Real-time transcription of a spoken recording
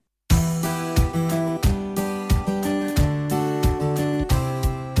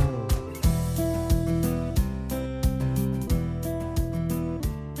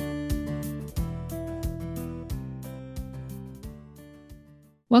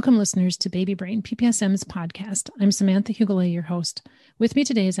Welcome, listeners, to Baby Brain, PPSM's podcast. I'm Samantha Hugulay, your host. With me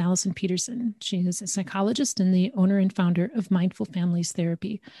today is Allison Peterson. She is a psychologist and the owner and founder of Mindful Families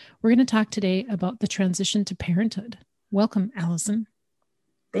Therapy. We're going to talk today about the transition to parenthood. Welcome, Allison.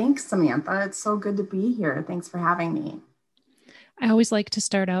 Thanks, Samantha. It's so good to be here. Thanks for having me. I always like to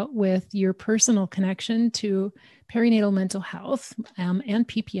start out with your personal connection to perinatal mental health and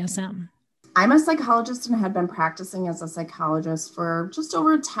PPSM. I'm a psychologist and had been practicing as a psychologist for just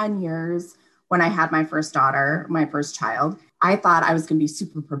over 10 years. When I had my first daughter, my first child, I thought I was going to be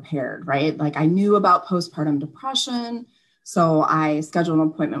super prepared, right? Like I knew about postpartum depression. So I scheduled an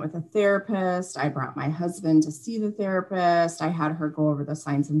appointment with a therapist. I brought my husband to see the therapist. I had her go over the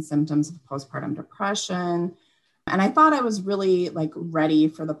signs and symptoms of postpartum depression. And I thought I was really ready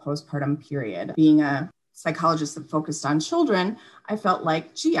for the postpartum period. Being a psychologist that focused on children, I felt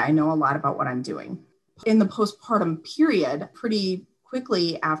like, I know a lot about what I'm doing. In the postpartum period, pretty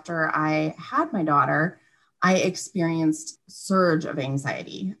quickly after I had my daughter, I experienced a surge of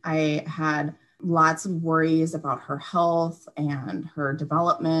anxiety. I had lots of worries about her health and her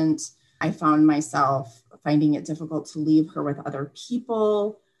development. I found myself finding it difficult to leave her with other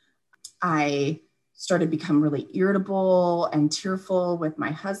people. I started to become really irritable and tearful with my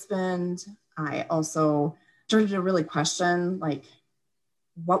husband. I also started to really question,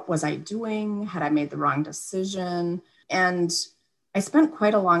 what was I doing? Had I made the wrong decision? And I spent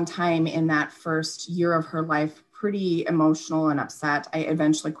quite a long time in that first year of her life, pretty emotional and upset. I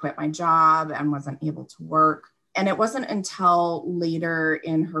eventually quit my job and wasn't able to work. And it wasn't until later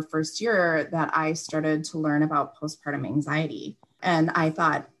in her first year that I started to learn about postpartum anxiety. And I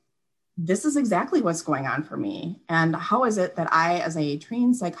thought, this is exactly what's going on for me. And how is it that I, as a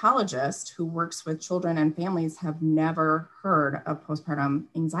trained psychologist who works with children and families, have never heard of postpartum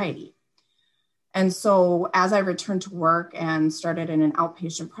anxiety? And so as I returned to work and started in an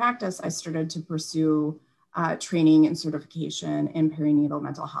outpatient practice, I started to pursue training and certification in perinatal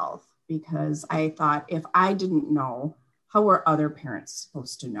mental health, because I thought, if I didn't know, how were other parents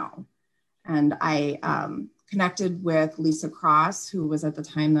supposed to know? And I connected with Lisa Cross, who was at the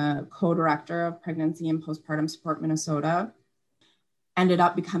time the co-director of Pregnancy and Postpartum Support Minnesota, ended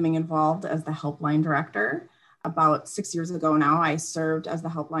up becoming involved as the helpline director. About 6 years ago now, I served as the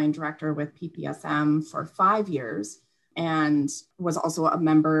helpline director with PPSM for 5 years and was also a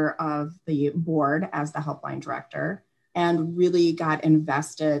member of the board as the helpline director, and really got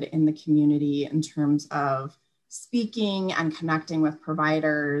invested in the community in terms of speaking and connecting with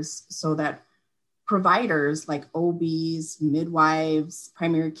providers, so that providers like OBs, midwives,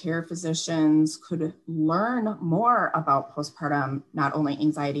 primary care physicians could learn more about postpartum, not only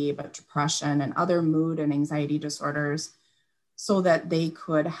anxiety, but depression and other mood and anxiety disorders, so that they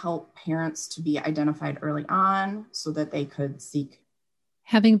could help parents to be identified early on so that they could seek.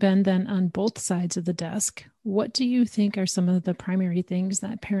 Having been then on both sides of the desk, what do you think are some of the primary things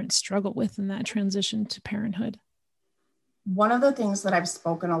that parents struggle with in that transition to parenthood? One of the things that I've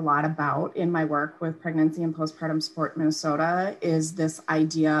spoken a lot about in my work with Pregnancy and Postpartum Support Minnesota is this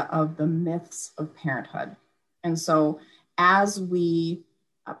idea of the myths of parenthood. And so as we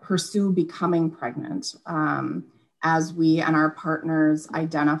pursue becoming pregnant, as we and our partners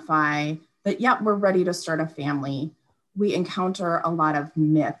identify that, we're ready to start a family, we encounter a lot of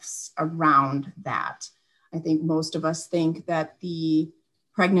myths around that. I think most of us think that the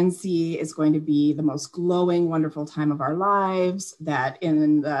pregnancy is going to be the most glowing, wonderful time of our lives, that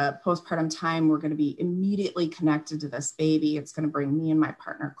in the postpartum time, we're going to be immediately connected to this baby. It's going to bring me and my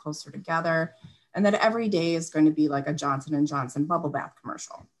partner closer together. And that every day is going to be like a Johnson & Johnson bubble bath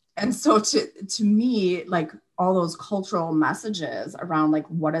commercial. And so to me, all those cultural messages around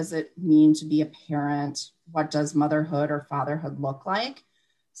what does it mean to be a parent? What does motherhood or fatherhood look like?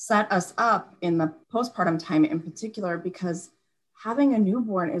 Set us up in the postpartum time in particular, because having a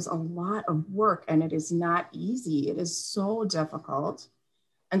newborn is a lot of work and it is not easy. It is so difficult.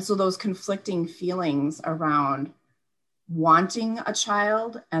 And so those conflicting feelings around wanting a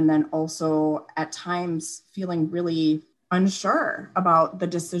child, and then also at times feeling really unsure about the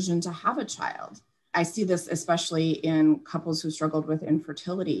decision to have a child. I see this especially in couples who struggled with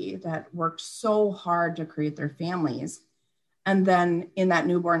infertility, that worked so hard to create their families. And then in that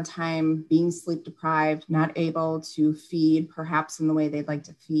newborn time, being sleep deprived, not able to feed, perhaps in the way they'd like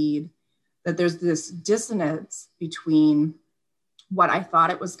to feed, that there's this dissonance between what I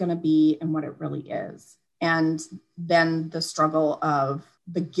thought it was going to be and what it really is. And then the struggle of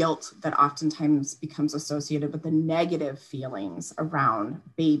the guilt that oftentimes becomes associated with the negative feelings around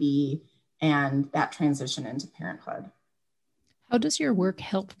baby and that transition into parenthood. How does your work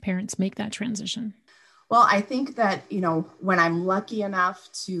help parents make that transition? Well, I think that, when I'm lucky enough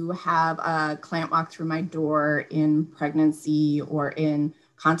to have a client walk through my door in pregnancy or in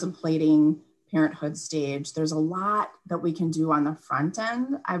contemplating parenthood stage, there's a lot that we can do on the front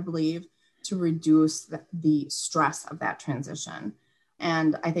end, I believe, to reduce the stress of that transition.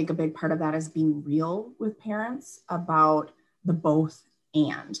 And I think a big part of that is being real with parents about the both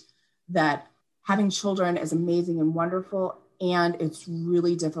and that having children is amazing and wonderful, and it's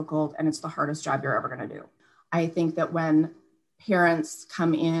really difficult and it's the hardest job you're ever going to do. I think that when parents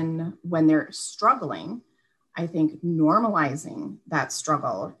come in when they're struggling, I think normalizing that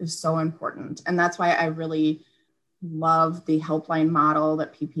struggle is so important. And that's why I really love the helpline model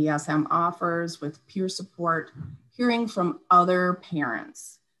that PPSM offers with peer support, hearing from other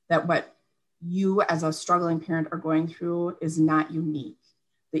parents that what you as a struggling parent are going through is not unique,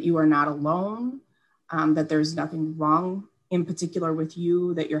 that you are not alone, that there's nothing wrong in particular with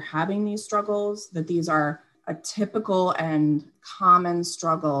you, that you're having these struggles, that these are a typical and common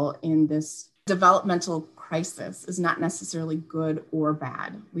struggle in this developmental crisis is not necessarily good or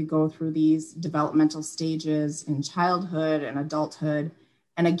bad. We go through these developmental stages in childhood and adulthood,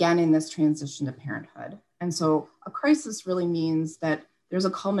 and again in this transition to parenthood. And so a crisis really means that there's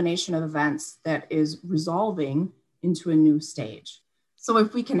a culmination of events that is resolving into a new stage. So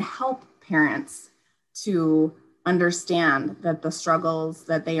if we can help parents to understand that the struggles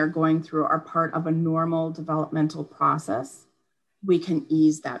that they are going through are part of a normal developmental process, we can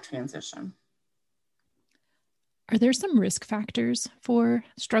ease that transition. Are there some risk factors for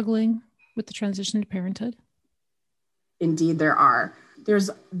struggling with the transition to parenthood? Indeed, there are.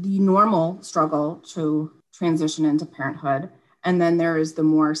 There's the normal struggle to transition into parenthood, and then there is the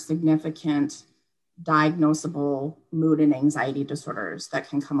more significant diagnosable mood and anxiety disorders that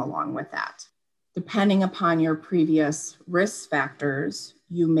can come along with that. Depending upon your previous risk factors,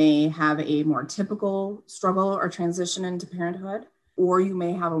 you may have a more typical struggle or transition into parenthood, or you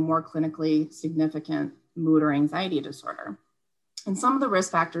may have a more clinically significant mood or anxiety disorder. And some of the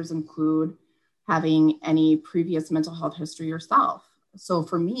risk factors include having any previous mental health history yourself. So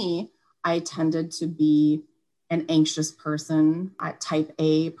for me, I tended to be an anxious person, type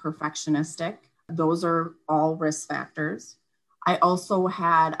A, perfectionistic. Those are all risk factors. I also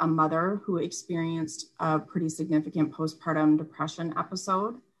had a mother who experienced a pretty significant postpartum depression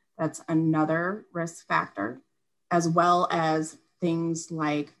episode. That's another risk factor, as well as things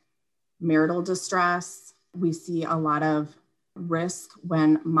like marital distress. We see a lot of risk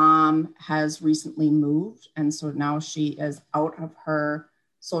when mom has recently moved. And so now she is out of her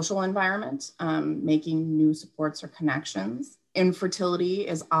social environment, making new supports or connections. Infertility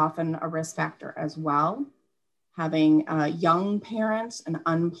is often a risk factor as well. Having a young parent, an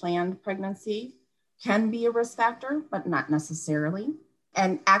unplanned pregnancy can be a risk factor, but not necessarily.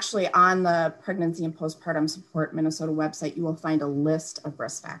 And actually on the Pregnancy and Postpartum Support Minnesota website, you will find a list of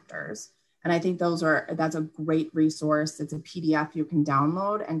risk factors. And I think that's a great resource. It's a PDF you can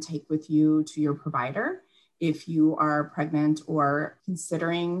download and take with you to your provider if you are pregnant or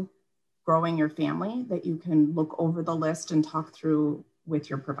considering growing your family, that you can look over the list and talk through with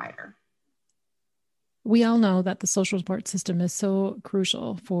your provider. We all know that the social support system is so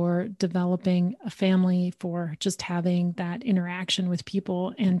crucial for developing a family, for just having that interaction with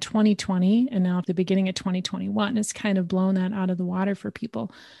people. And 2020, and now at the beginning of 2021, has kind of blown that out of the water for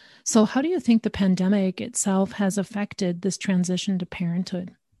people. So how do you think the pandemic itself has affected this transition to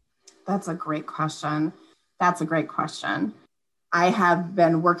parenthood? That's a great question. I have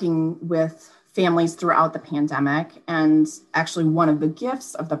been working with families throughout the pandemic. And actually, one of the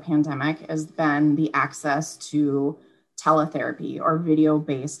gifts of the pandemic has been the access to teletherapy or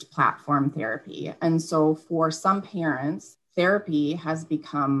video-based platform therapy. And so for some parents, therapy has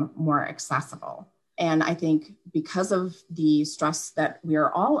become more accessible. And I think because of the stress that we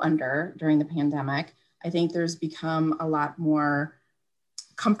are all under during the pandemic, I think there's become a lot more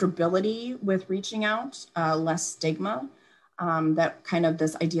comfortability with reaching out, less stigma. That kind of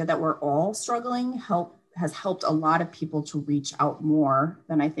this idea that we're all struggling has helped a lot of people to reach out more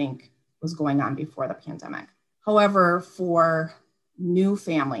than I think was going on before the pandemic. However, for new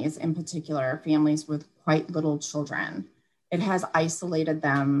families, in particular, families with quite little children, it has isolated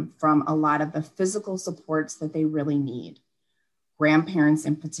them from a lot of the physical supports that they really need. Grandparents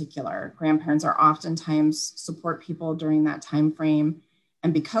in particular. Grandparents are oftentimes support people during that time frame.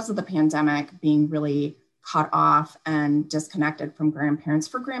 And because of the pandemic being really cut off and disconnected from grandparents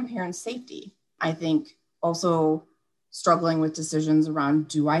for grandparents' safety, I think also struggling with decisions around,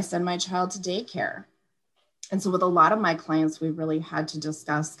 do I send my child to daycare? And so with a lot of my clients, we've really had to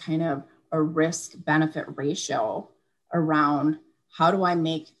discuss kind of a risk-benefit ratio around how do I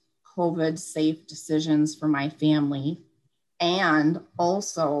make COVID safe decisions for my family and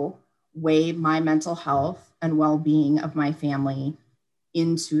also weigh my mental health and well-being of my family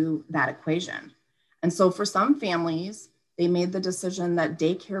into that equation. And so for some families, they made the decision that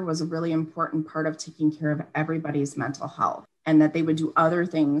daycare was a really important part of taking care of everybody's mental health and that they would do other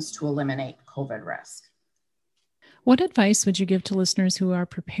things to eliminate COVID risk. What advice would you give to listeners who are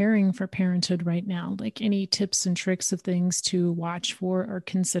preparing for parenthood right now? Like any tips and tricks of things to watch for or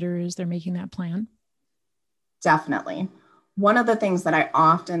consider as they're making that plan? Definitely. One of the things that I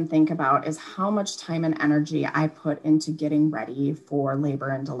often think about is how much time and energy I put into getting ready for labor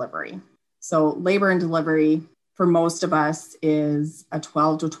and delivery. So labor and delivery for most of us is a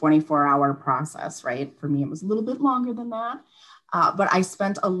 12 to 24-hour process, right? For me, it was a little bit longer than that. But I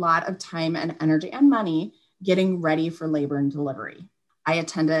spent a lot of time and energy and money getting ready for labor and delivery. I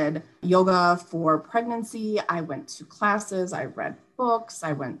attended yoga for pregnancy. I went to classes. I read books.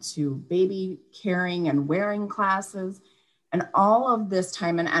 I went to baby carrying and wearing classes. And all of this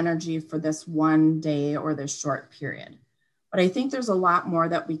time and energy for this one day or this short period. But I think there's a lot more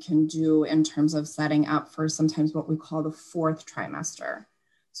that we can do in terms of setting up for sometimes what we call the fourth trimester.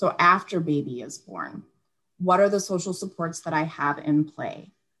 So after baby is born, what are the social supports that I have in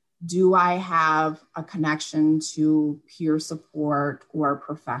play? Do I have a connection to peer support or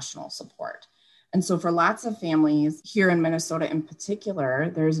professional support? And so for lots of families here in Minnesota in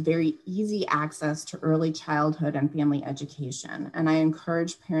particular, there's very easy access to early childhood and family education. And I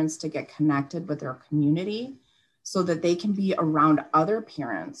encourage parents to get connected with their community so that they can be around other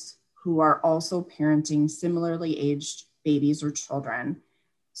parents who are also parenting similarly aged babies or children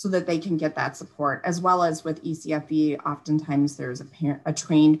so that they can get that support, as well as with ECFE, oftentimes there's a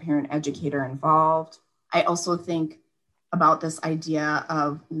trained parent educator involved. I also think about this idea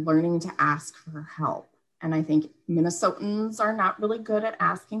of learning to ask for help. And I think Minnesotans are not really good at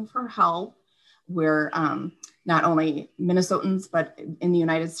asking for help. We're not only Minnesotans, but in the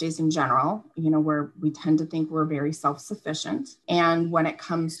United States in general, where we tend to think we're very self-sufficient. And when it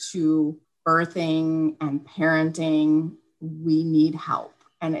comes to birthing and parenting, we need help.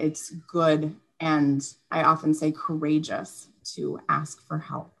 And it's good, and I often say courageous, to ask for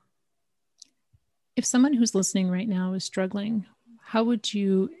help. If someone who's listening right now is struggling, how would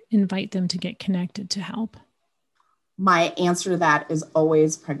you invite them to get connected to help? My answer to that is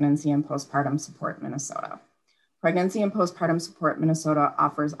always Pregnancy and Postpartum Support Minnesota. Pregnancy and Postpartum Support Minnesota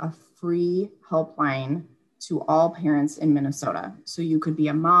offers a free helpline to all parents in Minnesota. So you could be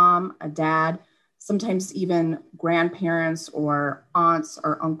a mom, a dad, sometimes even grandparents or aunts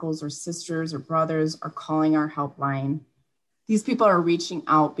or uncles or sisters or brothers are calling our helpline. These people are reaching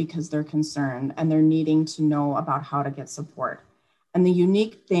out because they're concerned and they're needing to know about how to get support. And the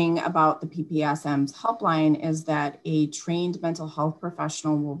unique thing about the PPSM's helpline is that a trained mental health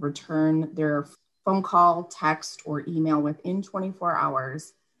professional will return their phone call, text, or email within 24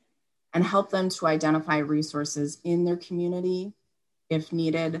 hours and help them to identify resources in their community if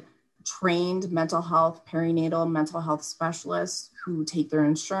needed. Trained mental health, perinatal mental health specialists who take their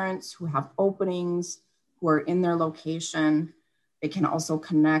insurance, who have openings, who are in their location. They can also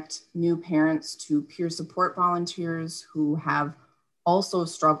connect new parents to peer support volunteers who have also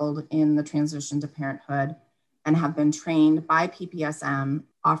struggled in the transition to parenthood and have been trained by PPSM,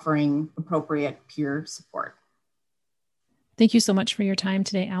 offering appropriate peer support. Thank you so much for your time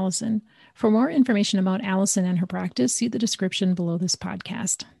today, Allison. For more information about Allison and her practice, see the description below this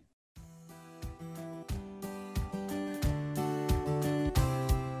podcast.